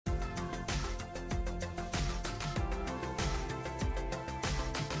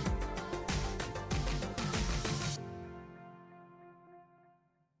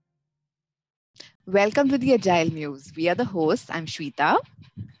Welcome to the Agile News. We are the hosts. I'm Shweta.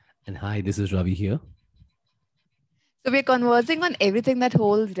 And hi, this is Ravi here. So we're conversing on everything that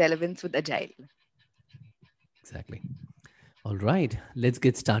holds relevance with Agile. Exactly. All right, let's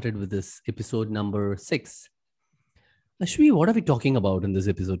get started with this episode number 6. Ashwi, what are we talking about in this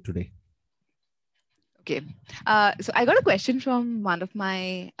episode today? Okay. So I got a question from one of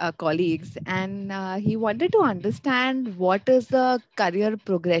my colleagues, and he wanted to understand what is the career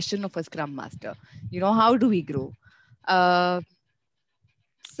progression of a Scrum Master. How do we grow? Uh,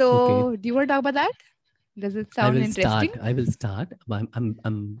 Okay, so do you want to talk about that? Does it I sound will interesting? start. I will start.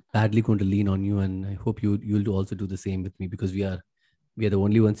 I'm badly going to lean on you, and I hope you'll also do the same with me because we are the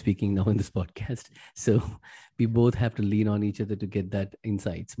only ones speaking now in this podcast. So we both have to lean on each other to get that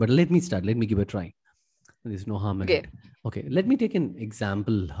insights. But let me start. Let me give a try. There's no harm in Okay. it. Okay, let me take an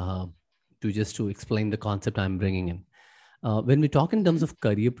example to explain the concept I'm bringing in. When we talk in terms Mhm. of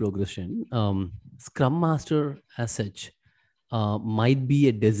career progression, Scrum Master as such might be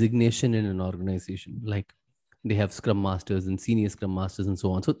a designation in an organization. Like they have Scrum Masters and senior Scrum Masters and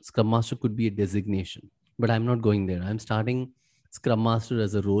so on. So Scrum Master could be a designation, but I'm not going there. I'm starting Scrum Master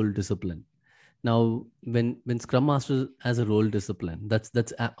as a role discipline. Now, when Scrum Master as a role discipline,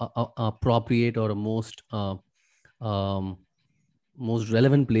 that's appropriate or a um, most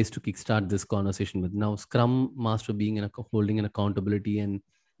relevant place to kickstart this conversation with. Now, Scrum Master being holding an accountability, and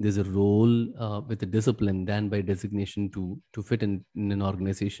there's a role with a discipline than by designation to fit in an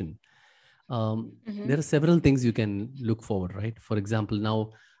organization. Mhm. There are several things you can look forward, right? For example,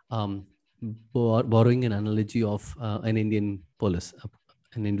 now um, borrowing an analogy of an Indian police,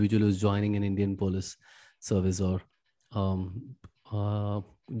 an individual who's joining an Indian police service or um, uh,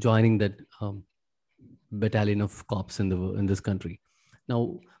 joining that battalion of cops in this country. Now,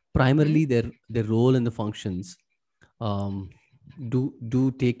 Mhm. primarily their role in the functions um, do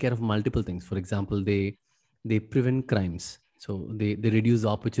take care of multiple things. For example, they prevent crimes, so they reduce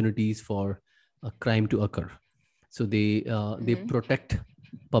opportunities for a crime to occur. So they Mhm. protect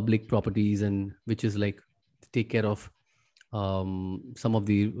public properties, and which is like take care of some of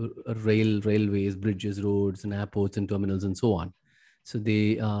the railways, bridges, roads, and airports and terminals and so on. So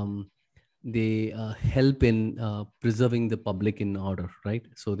they help in preserving the public in order, right?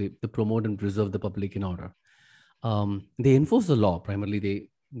 So they promote and preserve the public in order. They enforce the law. Primarily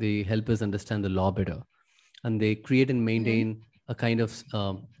they help us understand the law better, and they create and Mhm. maintain a kind of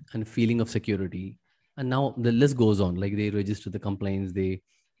and feeling of security. And now the list goes on. Like they register the complaints,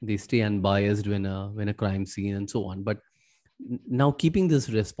 they stay unbiased when a crime scene and so on. But now, keeping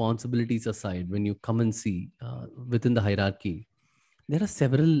these responsibilities aside, when you come and see within the hierarchy, there are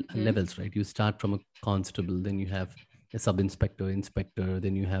several Mhm. levels, right? You start from a constable, then you have a sub inspector, inspector,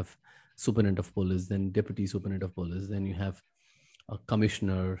 then you have superintendent of police, then deputy superintendent of police, then you have a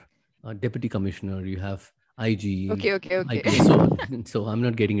commissioner, a deputy commissioner, you have IG, Okay. Okay. Okay. IPS, so on. And so I'm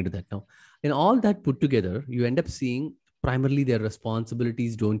not getting into that now. And all that put together, you end up seeing primarily their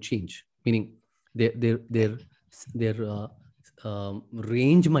responsibilities don't change, meaning their their Okay. their their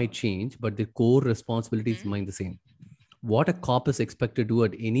range might change, but their core responsibilities Mhm. remain the same. What a cop is expected to do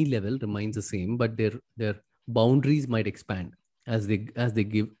at any level remains the same, but their boundaries might expand as they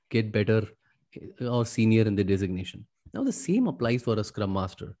get better or senior in the designation. Now the same applies for a Scrum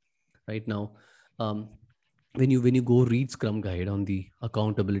Master. Right now, um, when you go read Scrum Guide on the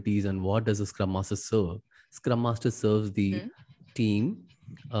accountabilities and what does a Scrum Master serve, Scrum Master serves the Mhm. team,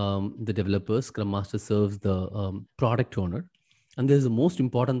 the developers. Scrum Master serves the product owner, and there's the most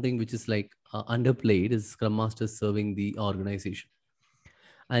important thing which is like underplayed is Scrum Master serving the organization.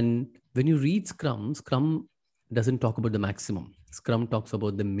 And when you read Scrum doesn't talk about the maximum. Scrum talks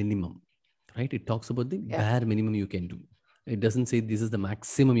about the minimum, right? It talks about the Yeah. bare minimum you can do. It doesn't say this is the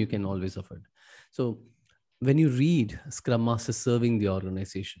maximum you can always afford. So when you read Scrum Master serving the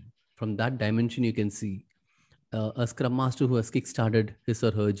organization, from that dimension, you can see a Scrum Master who has kickstarted his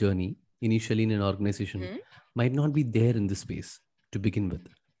or her journey initially in an organization Mhm. might not be there in this space to begin with,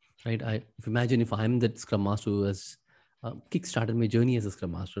 right? Imagine if I'm that Scrum Master who has kickstarted my journey as a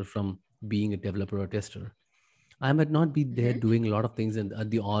Scrum Master from being a developer or tester. I might not be there Mhm. doing a lot of things at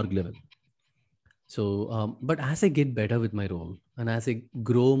the org level. So, but as I get better with my role and as I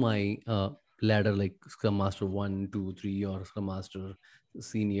grow my ladder, like Scrum Master 1, 2, 3, or Scrum Master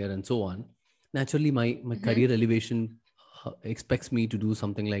Senior, and so on, naturally my Mhm. career elevation expects me to do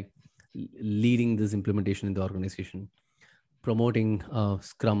something like leading this implementation in the organization, promoting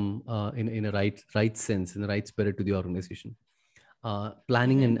Scrum in a right sense, in the right spirit to the organization,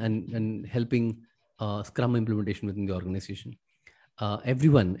 planning Mhm. and helping Scrum implementation within the organization.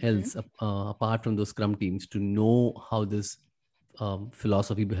 Everyone Mhm. else apart from those Scrum teams to know how this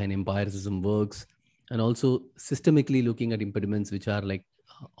philosophy behind empiricism works, and also systemically looking at impediments which are like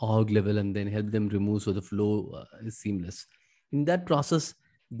org level, and then help them remove so the flow is seamless. In that process,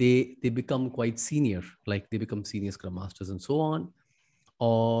 they become quite senior, like they become senior scrum masters and so on.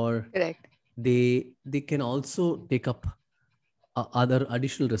 Or Correct. they can also take up other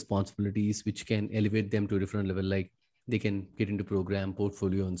additional responsibilities which can elevate them to a different level, like they can get into program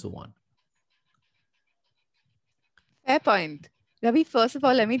portfolio and so on. Fair point. Ravi, first of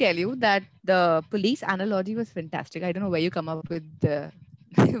all, let me tell you that the police analogy was fantastic. I don't know where you come up with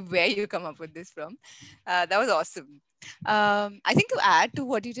where you come up with this from. That was awesome. I think to add to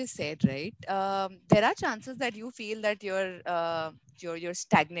what you just said, right? There are chances that you feel that you're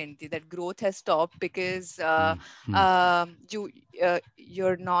stagnant, that growth has stopped because Mm, mm,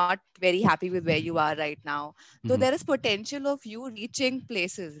 you're not very happy with where you are right now. Though mhm, there is potential of you reaching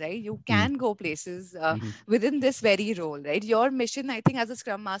places, right? You mm, can go places mhm, within this very role, right? Your mission, I think, as a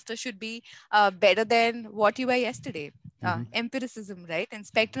Scrum Master should be better than what you were yesterday. mhm, Empiricism, right?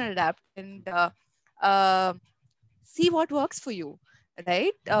 Inspect and adapt, and uh, see what works for you,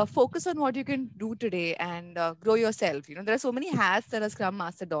 right? Focus on what you can do today and grow yourself. There are so many hats that a Scrum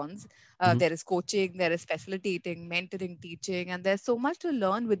Master dons. mhm, There is coaching, there is facilitating, mentoring, teaching, and there's so much to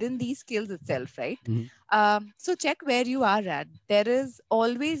learn within these skills itself, right? mhm, So check where you are at. There is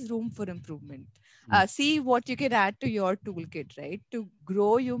always room for improvement. mhm, See what you can add to your toolkit, right? To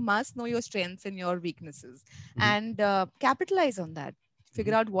grow, you must know your strengths and your weaknesses, mhm, and capitalize on that.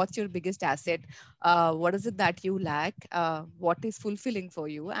 Figure mhm, out what's your biggest asset, what is it that you lack, what is fulfilling for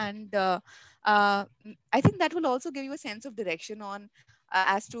you, and I think that will also give you a sense of direction on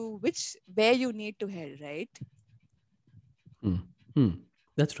as to which where you need to head, right? mm, mm.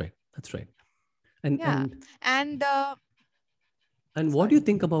 That's right. That's right. And Yeah. and And and what do you sorry,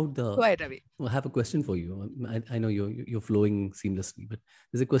 think about go the? ahead, Ravi. I have a question for you. I know you're flowing seamlessly, but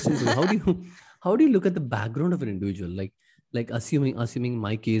there's a question for you. How do you how do you look at the background of an individual? Like assuming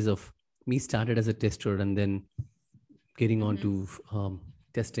my case of me started as a tester and then getting on Hmm. to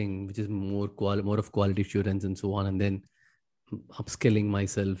testing, which is more of quality assurance and so on, and then upskilling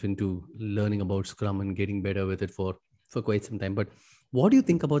myself into learning about Scrum and getting better with it for quite some time. But what do you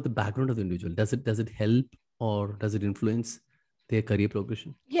think about the background of the individual? Does it help or does it influence their career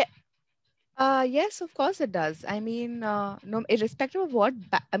progression? Yeah. Yes, of course it does. I mean, no, irrespective of what,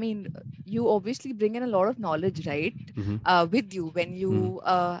 I mean, you obviously bring in a lot of knowledge, right, Mm-hmm. with you when Mm-hmm. you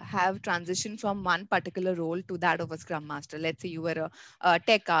have transitioned from one particular role to that of a Scrum Master. Let's say you were a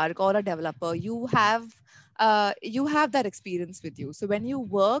tech arc or a developer. You have that experience with you. So when you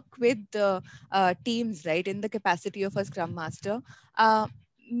work with teams, right, in the capacity of a Scrum Master, uh,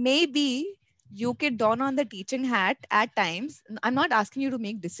 maybe you can don on the teaching hat at times. I'm not asking you to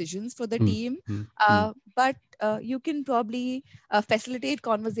make decisions for the team, Mm-hmm. but you can probably facilitate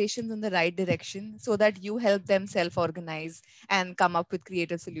conversations in the right direction so that you help them self organize and come up with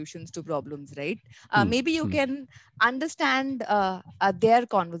creative solutions to problems, right? Maybe you Mm-hmm. can understand their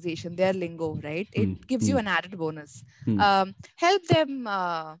conversation, their lingo, right? It gives you Mm-hmm. an added bonus. Mm-hmm. Help them.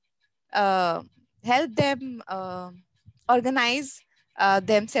 Uh, Help them organize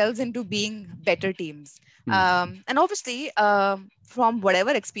themselves into being better teams. And obviously, from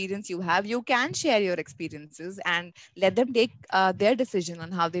whatever experience you have, you can share your experiences and let them take their decision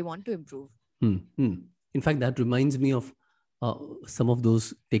on how they want to improve. Mm-hmm. In fact, that reminds me of uh, some of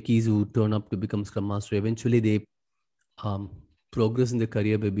those techies who turn up to become Scrum Master. Eventually, they um, progress in their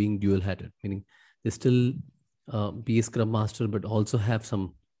career by being dual hatted, meaning they still be a Scrum Master, but also have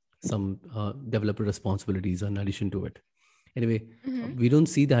some developer responsibilities in addition to it. Anyway, Hmm. we don't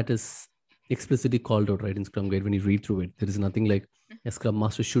see that as explicitly called out, right, in Scrum Guide. When you read through it, there is nothing like a Scrum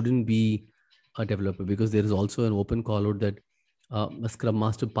Master shouldn't be a developer, because there is also an open call out that a Scrum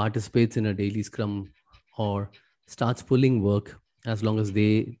Master participates in a daily Scrum or starts pulling work as long as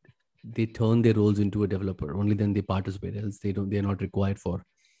they turn their roles into a developer. Only then they participate, else they're not required for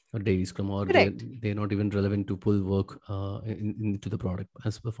a daily Scrum, or Correct. they're not even relevant to pull work into the product,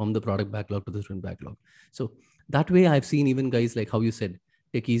 as from the product backlog to the sprint backlog. So that way, I've seen even guys like how you said,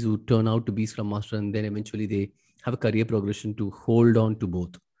 techies who turn out to be Scrum Master and then eventually they have a career progression to hold on to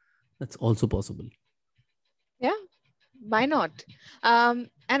both. That's also possible. Yeah. Why not? And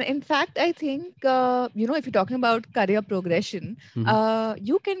in fact, I think, if you're talking about career progression, Mm-hmm.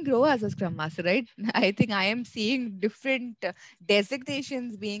 you can grow as a Scrum Master, right? I think I am seeing different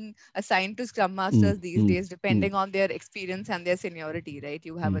designations being assigned to Scrum Masters these Mm-hmm. days, depending on their experience and their seniority, right?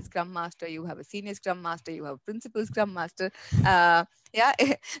 You have Mm-hmm. a Scrum Master, you have a Senior Scrum Master, you have a Principal Scrum Master. Uh, yeah,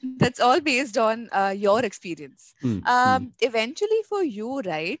 that's all based on your experience. Mm-hmm. Eventually, for you,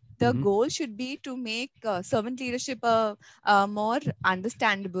 right, the Mm-hmm. goal should be to make servant leadership a more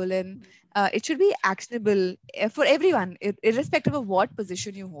understandable understandable, and it should be actionable for everyone, irrespective of what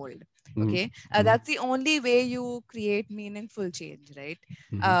position you hold. Mm-hmm. Okay, Mm-hmm. that's the only way you create meaningful change, right?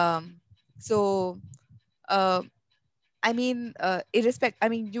 Mm-hmm. So uh, I mean, I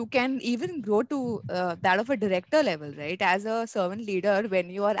mean, you can even grow to that of a director level, right? As a servant leader, when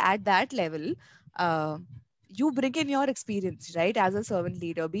you are at that level, uh, you bring in your experience, right? As a servant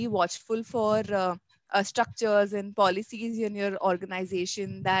leader, be watchful for structures and policies in your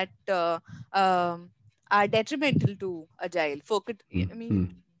organization that are detrimental to agile. Focus, I mean,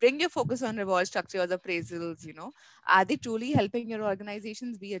 Mm-hmm. bring your focus on reward structures, appraisals. Are they truly helping your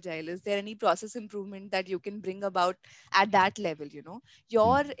organizations be agile? Is there any process improvement that you can bring about at that level?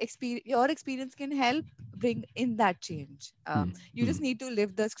 Your experience can help bring in that change. You Mm-hmm. just need to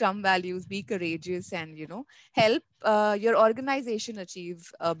live the scrum values, be courageous, and help your organization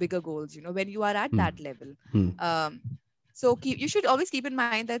achieve bigger goals, when you are at that level. Mm-hmm. um, so you should always keep in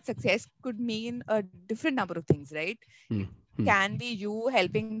mind that success could mean a different number of things, right? It Mm-hmm. can be you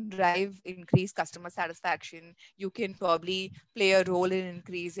helping drive increased customer satisfaction. You can probably play a role in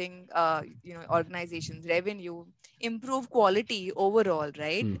increasing organizations revenue, improve quality overall,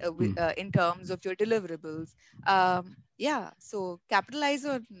 right? Mm-hmm. In terms of your deliverables. Yeah, so capitalize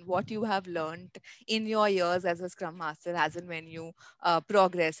on what you have learned in your years as a scrum master, as and when you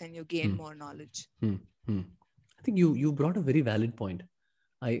progress and you gain more knowledge. Mm-hmm. I think you brought a very valid point.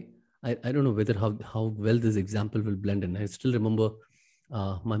 I, I don't know whether how well this example will blend in. I still remember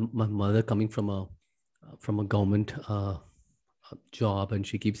my mother coming from a government job, and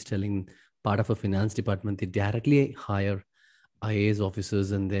she keeps telling part of a finance department they directly hire IAS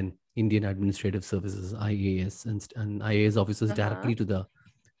officers and then Indian Administrative Services IAS and IAS officers Uh-huh. directly to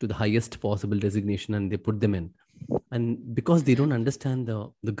the highest possible designation, and they put them in. And because they Mm-hmm. don't understand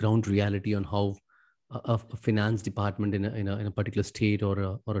the ground reality on how a finance department in a particular state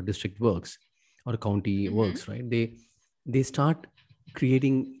or a district works or a county Mm-hmm. works, right? They start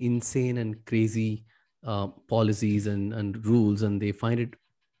creating insane and crazy policies and rules, and they find it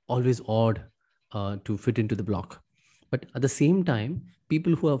always odd to fit into the block. But at the same time,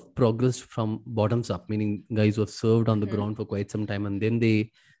 people who have progressed from bottoms up, meaning guys who have served on the Mm-hmm. ground for quite some time, and then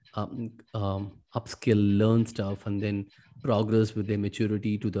they upskill, learn stuff, and then progress with their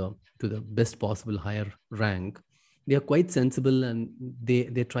maturity to the best possible higher rank. They are quite sensible, and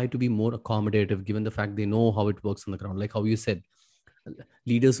they try to be more accommodative given the fact they know how it works on the ground. Like how you said,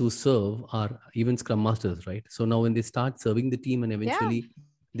 leaders who serve are even scrum masters, right? So now when they start serving the team and Yeah. eventually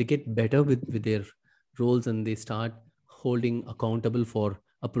they get better with their roles, and they start holding accountable for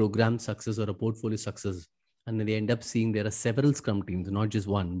a program success or a portfolio success, and then they end up seeing there are several scrum teams, not just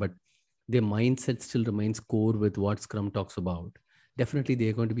one, but their mindset still remains core with what scrum talks about. Definitely they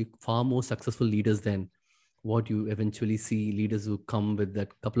are going to be far more successful leaders than what you eventually see leaders who come with that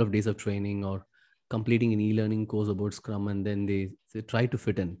couple of days of training or completing an e-learning course about scrum, and then they try to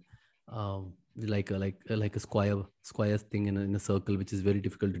fit in like a square thing in a circle, which is very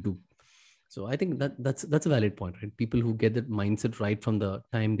difficult to do. So I think that's a valid point, right? People who get that mindset right from the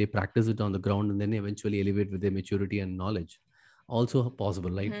time they practice it on the ground and then eventually elevate with their maturity and knowledge, also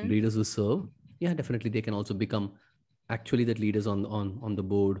possible, right? Mm-hmm. Leaders who serve, yeah, definitely they can also become actually that leaders on the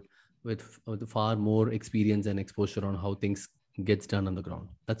board with far more experience and exposure on how things gets done on the ground.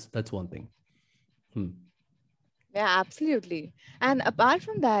 That's one thing. Hmm. Yeah, absolutely. And apart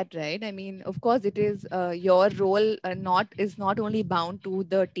from that, right? I mean, of course, it is your role not only bound to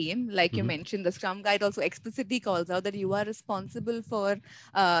the team, like you Mm-hmm. mentioned. The Scrum Guide also explicitly calls out that you are responsible for,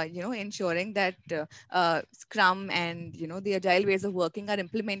 ensuring that Scrum and the agile ways of working are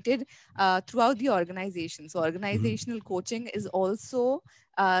implemented throughout the organization. So, Mm-hmm. organizational coaching is also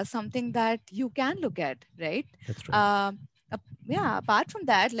something that you can look at, right? That's right. Uh, yeah, apart from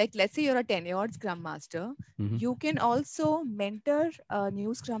that, like let's say you're a tenured Scrum Master, Mm-hmm. you can also mentor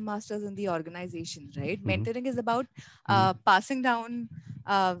new Scrum Masters in the organization, right? Mm-hmm. Mentoring is about Mm-hmm. passing down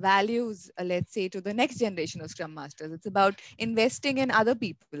values, let's say, to the next generation of Scrum Masters. It's about investing in other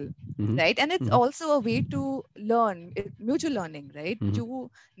people, Mm-hmm. right? And it's Mm-hmm. also a way to learn, mutual learning, right? Mm-hmm.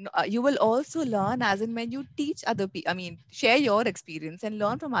 You will also learn as and when you teach other people. I mean, share your experience and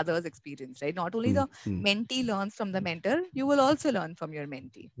learn from others' experience, right? Not only the Mm-hmm. mentee learns from the mentor, you will also learn from your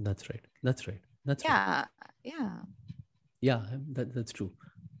mentee. That's right. That's right. That's right. Yeah, yeah. Yeah, that's true.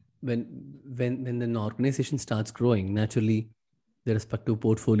 when when an organization starts growing, naturally their respective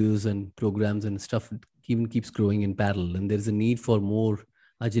portfolios and programs and stuff even keeps growing in parallel, and there's a need for more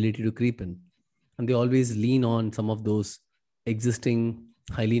agility to creep in, and they always lean on some of those existing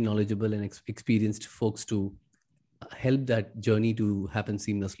highly knowledgeable and experienced folks to help that journey to happen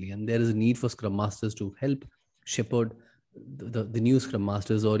seamlessly. And there is a need for scrum masters to help shepherd the new Scrum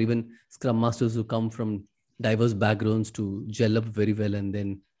Masters, or even Scrum Masters who come from diverse backgrounds, to gel up very well and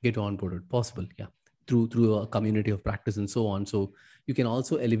then get onboarded. Possible, yeah, through a community of practice and so on. So you can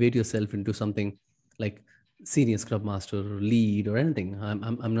also elevate yourself into something like senior Scrum Master or lead or anything.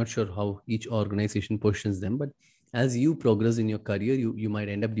 I'm not sure how each organization positions them, but as you progress in your career, you might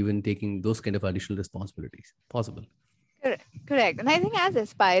end up even taking those kind of additional responsibilities. Possible. Correct. Correct. And I think as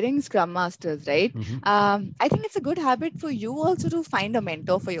aspiring Scrum Masters, right? Mm-hmm. I think it's a good habit for you also to find a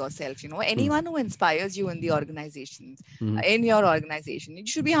mentor for yourself. Mm-hmm. Anyone who inspires you in the organizations, Mm-hmm. in your organization, you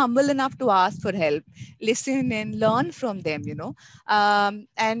should be humble enough to ask for help, listen and learn from them.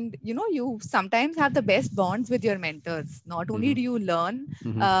 And you sometimes have the best bonds with your mentors. Not only Mm-hmm. do you learn,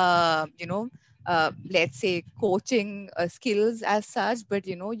 Mm-hmm. uh, you know. Let's say coaching skills as such, but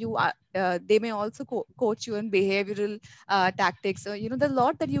you are they may also coach you in behavioral tactics. So there's a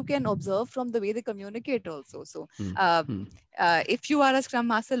lot that you can observe from the way they communicate also. So uh, Mm-hmm. if you are a scrum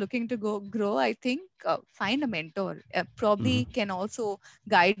master looking to go grow, I think find a mentor. Probably Mm-hmm. can also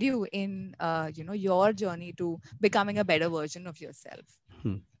guide you in your journey to becoming a better version of yourself.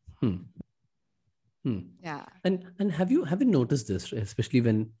 Hmm. Hmm. Hmm. Yeah. And have you noticed this, especially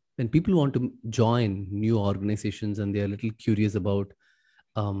when people want to join new organizations and they're a little curious about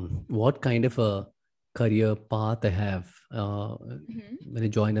what kind of a career path I have Hmm. when I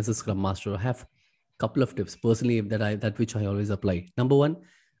join as a Scrum Master? I have a couple of tips personally that which I always apply. Number one,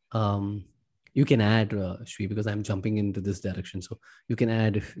 um, you can add Shri, because I'm jumping into this direction. So you can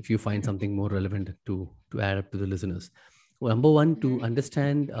add if you find something more relevant to add up to the listeners. Well, number one, to Hmm.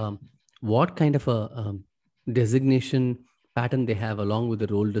 understand what kind of a designation pattern they have along with the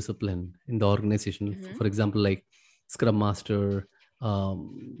role discipline in the organization. Hmm. For example, like Scrum Master,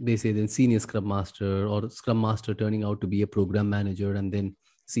 they say then senior Scrum Master, or Scrum Master turning out to be a program manager, and then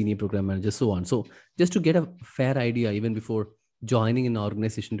senior program manager, so on. So just to get a fair idea even before joining an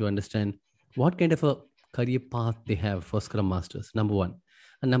organization, to understand what kind of a career path they have for Scrum Masters, number one.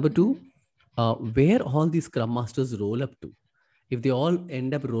 And number Hmm. two, where all these Scrum Masters roll up to. If they all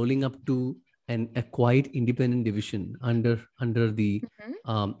end up rolling up to a quite independent division under the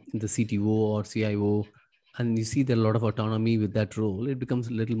CTO or CIO, and you see there are a lot of autonomy with that role, it becomes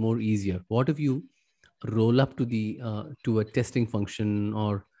a little more easier. What if you roll up to a testing function,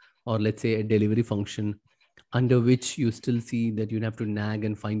 or let's say a delivery function, under which you still see that you have to nag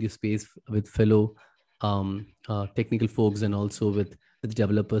and find your space with fellow technical folks, and also with the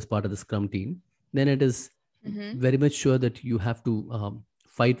developers part of the Scrum team, then it is Hmm. very much sure that you have to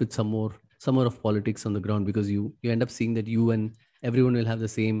fight with some more of politics on the ground, because you end up seeing that you and everyone will have the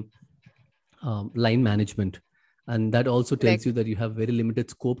same line management, and that also tells you Correct. that you have very limited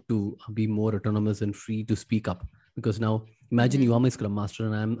scope to be more autonomous and free to speak up. Because now imagine you Hmm. are my Scrum Master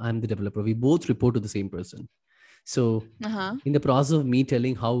and I'm the developer, we both report to the same person. So Uh-huh. in the process of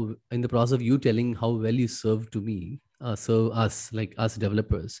you telling how well you serve to me, serve us, like us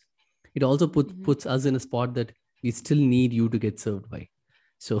developers, it also Hmm. puts us in a spot that we still need you to get served by.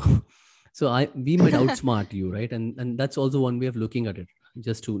 So so we might outsmart you, right? And that's also one way of looking at it,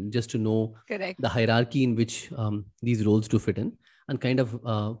 just to know Correct. the hierarchy in which these roles to fit in, and kind of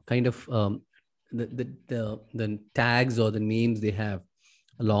the tags or the names they have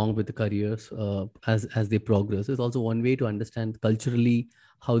along with the careers as they progress, is also one way to understand culturally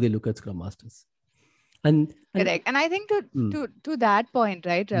how they look at Scrum Masters. And Correct. And I think to mm, to to that point,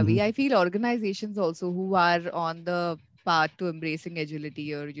 right, mm-hmm, Ravi, I feel organizations also who are on the path to embracing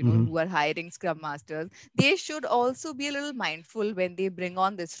agility, or mm-hmm, who are hiring scrum masters, they should also be a little mindful when they bring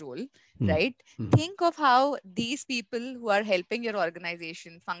on this role, right? mm-hmm, Think of how these people who are helping your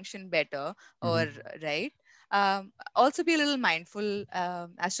organization function better, mm-hmm, or right, also be a little mindful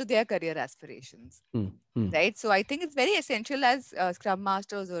as to their career aspirations, mm-hmm, right? So I think it's very essential as scrum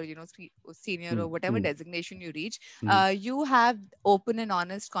masters, or senior, or whatever mm-hmm, designation you reach, mm-hmm, you have open and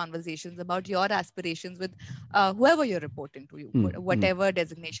honest conversations about your aspirations with whoever you're reporting to, you mm-hmm, whatever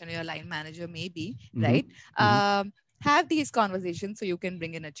designation your line manager may be, mm-hmm, right? mm-hmm, Have these conversations so you can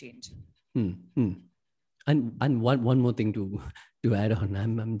bring in a change. mm-hmm. And one more thing to add on,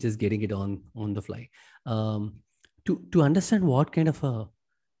 I'm just getting it on the fly. To understand what kind of a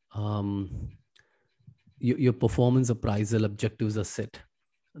your performance appraisal objectives are set,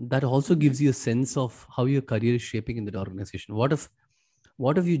 that also Hmm. gives you a sense of how your career is shaping in that organization. What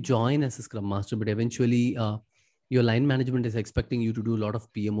if you join as a Scrum Master, but eventually your line management is expecting you to do a lot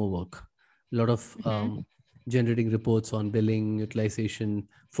of PMO work, a lot of Hmm. generating reports on billing, utilization,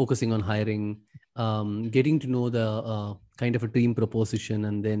 focusing on hiring, getting to know the kind of a team proposition,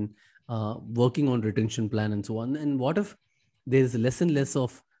 and then working on retention plan and so on. And what if there's less and less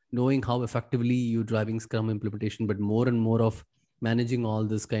of knowing how effectively you're driving Scrum implementation, but more and more of managing all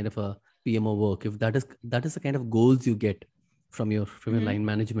this kind of a PMO work. If that is the kind of goals you get from your Mm-hmm. line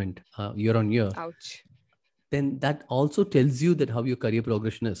management year on year, Ouch. then that also tells you that how your career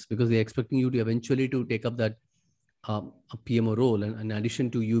progression is, because they're expecting you to eventually to take up that a PMO role, and in addition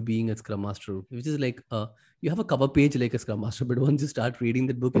to you being a Scrum Master, which is like you have a cover page like a Scrum Master, but once you start reading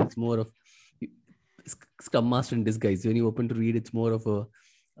that book, it's more of Scrum Master in disguise. When you open to read, it's more of a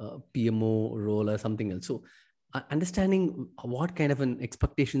PMO role or something else. So understanding what kind of an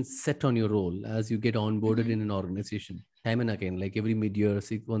expectation set on your role as you get onboarded Mm-hmm. in an organization time and again, like every mid-year,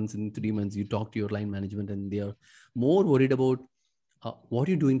 6 months in 3 months, you talk to your line management, and they are more worried about what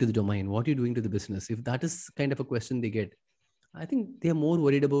you're doing to the domain, what you're doing to the business. If that is kind of a question they get, I think they are more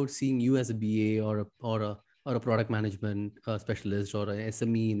worried about seeing you as a BA or a product management specialist or a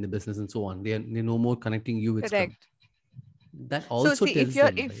SME in the business and so on. They're no more connecting you with Scrum. Correct. That So also see, tells them,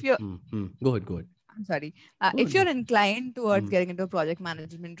 right? Go ahead, go ahead, I'm sorry. go If ahead, you're go. inclined towards Hmm, getting into a project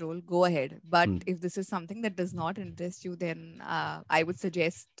management role, go ahead. But hmm, if this is something that does not interest you, then I would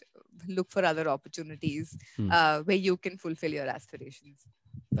suggest look for other opportunities hmm. where you can fulfill your aspirations.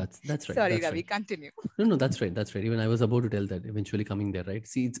 That's right. Sorry, That's Ravi, right. continue. No, no, that's right. That's right. Even I was about to tell that eventually coming there, right?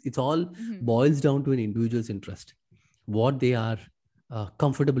 See, it's all Hmm. boils down to an individual's interest, what they are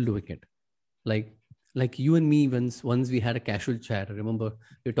comfortable doing it. Like like you and me, once we had a casual chat. I remember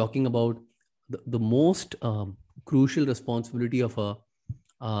we're talking about the most crucial responsibility of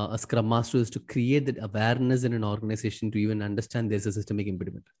a Scrum Master is to create that awareness in an organization to even understand there's a systemic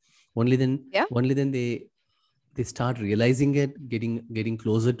impediment. Only then, Yeah. only then they start realizing it, getting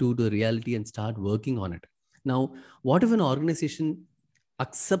closer to the reality and start working on it. Now, what if an organization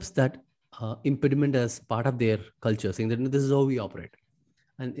accepts that impediment as part of their culture, saying that, "No, this is how we operate,"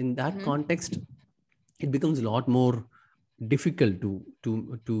 and in that Hmm. context it becomes a lot more difficult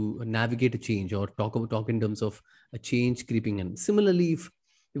to navigate a change or talk in terms of a change creeping in. Similarly, if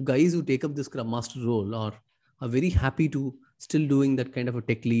guys who take up the Scrum Master role are very happy to still doing that kind of a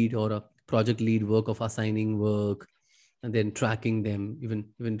tech lead or a project lead work of assigning work and then tracking them.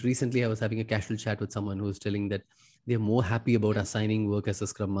 Even recently I was having a casual chat with someone who was telling that they're more happy about Hmm. assigning work as a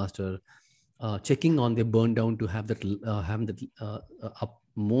Scrum Master, checking on their burn down to have that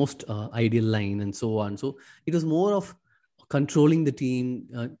most ideal line and so on. So it was more of controlling the team,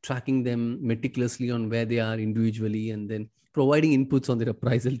 tracking them meticulously on where they are individually, and then providing inputs on their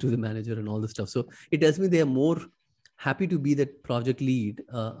appraisal to the manager and all this stuff. So it tells me they are more happy to be that project lead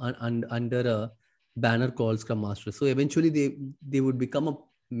under a banner called Scrum Master. So eventually they would become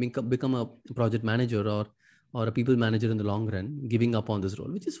a project manager or a people manager in the long run, giving up on this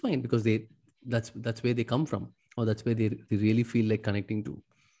role, which is fine because that's where they come from, or that's where they really feel like connecting to.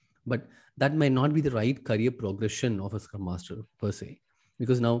 But that might not be the right career progression of a Scrum Master per se,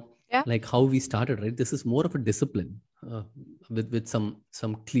 because now, Yeah. like how we started, right, this is more of a discipline with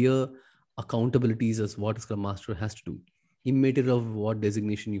some clear accountabilities as what a Scrum Master has to do, immaterial of what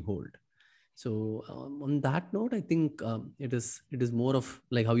designation you hold. So on that note, I think it is more of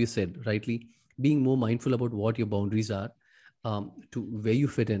like how you said rightly, being more mindful about what your boundaries are, to where you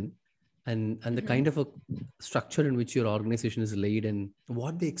fit in, and the Hmm. kind of a structure in which your organization is laid, and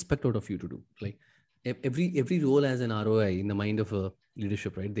what they expect out of you to do. Like every role has an ROI in the mind of a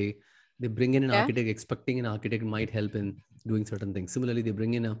leadership, right? They bring in an Yeah. architect, expecting an architect might help in doing certain things. Similarly, they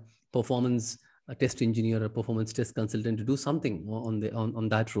bring in performance a test engineer, a performance test consultant to do something on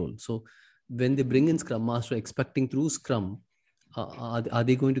that role. So when they Hmm. bring in Scrum Master, expecting through Scrum, are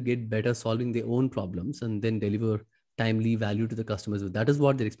they going to get better solving their own problems and then deliver timely value to the customers? If that is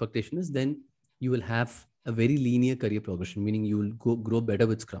what their expectation is, then you will have a very linear career progression, meaning you will grow better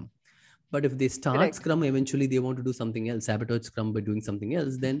with Scrum. But if they start Correct. Scrum, eventually they want to do something else, sabotage Scrum by doing something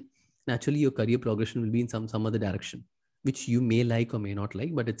else, then naturally your career progression will be in some other direction, which you may like or may not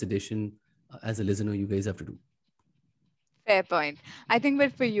like, but it's a decision as a listener you guys have to do. Fair point. I think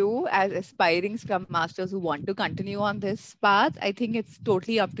that for you, as aspiring Scrum Masters who want to continue on this path, I think it's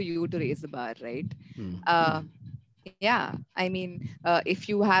totally up to you to raise the bar, right? Hmm. Uh, yeah, I mean, if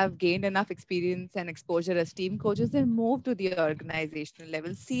you have gained enough experience and exposure as team coaches, then move to the organizational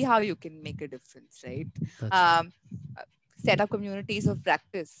level, see how you can make a difference, right? That's right. Um, uh, Set up communities of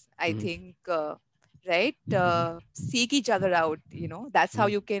practice. I Hmm. think, right? Hmm. Seek each other out. That's how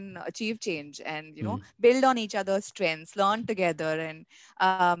Hmm. you can achieve change and Hmm. build on each other's strengths, learn together,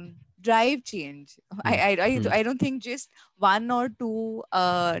 and drive change. I, Hmm. I I Hmm. I don't think just one or two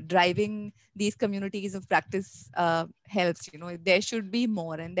driving these communities of practice helps. There should be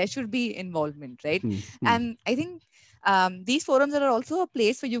more and there should be involvement, right? Hmm. Hmm. And I think These forums are also a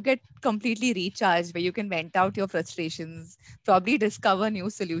place where you get completely recharged, where you can vent out your frustrations, probably discover new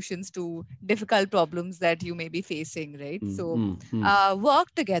solutions to difficult problems that you may be facing, right? Mm, So, mm, mm,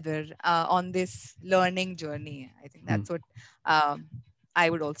 work together on this learning journey. I think mm. that's what um, I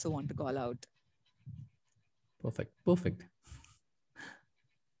would also want to call out. Perfect. Perfect.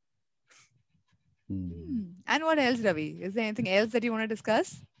 Mm. And what else, Ravi? Is there anything else that you want to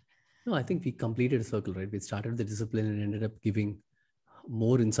discuss? No, I think we completed a circle, right? We started the discipline and ended up giving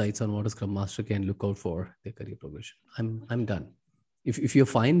more insights on what a Scrum Master can look out for their career progression. I'm done. If you're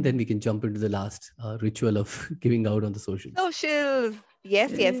fine, then we can jump into the last ritual of giving out on the socials. Socials.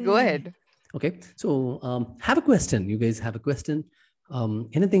 Yes, yes, go Yay. ahead. Okay. So have a question. You guys have a question.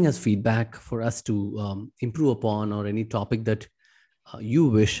 Anything as feedback for us to improve upon, or any topic that you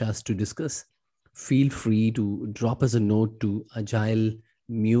wish us to discuss, feel free to drop us a note to Agile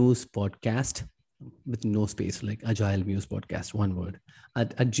Muse Podcast with no space, like Agile Muse Podcast, one word,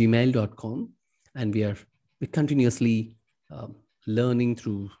 at gmail.com. And we're continuously um, learning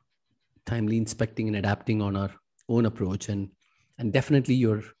through timely inspecting and adapting on our own approach. And definitely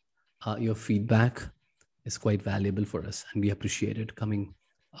your feedback is quite valuable for us, and we appreciate it coming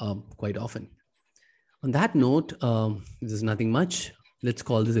quite often. On that note, there's nothing much. Let's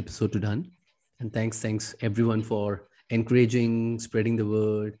call this episode to done. And thanks everyone for encouraging, spreading the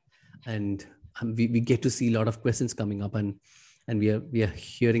word, and we get to see a lot of questions coming up, and we are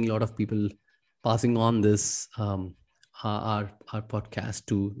hearing a lot of people passing on this our podcast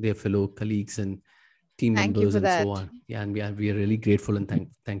to their fellow colleagues and team Thank you members for and so that. on. Yeah, and we are really grateful, and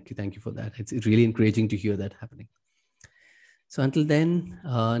thank you for that. It's really encouraging to hear that happening. So until then,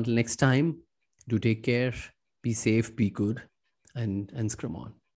 until next time, do take care, be safe, be good, and scrum on.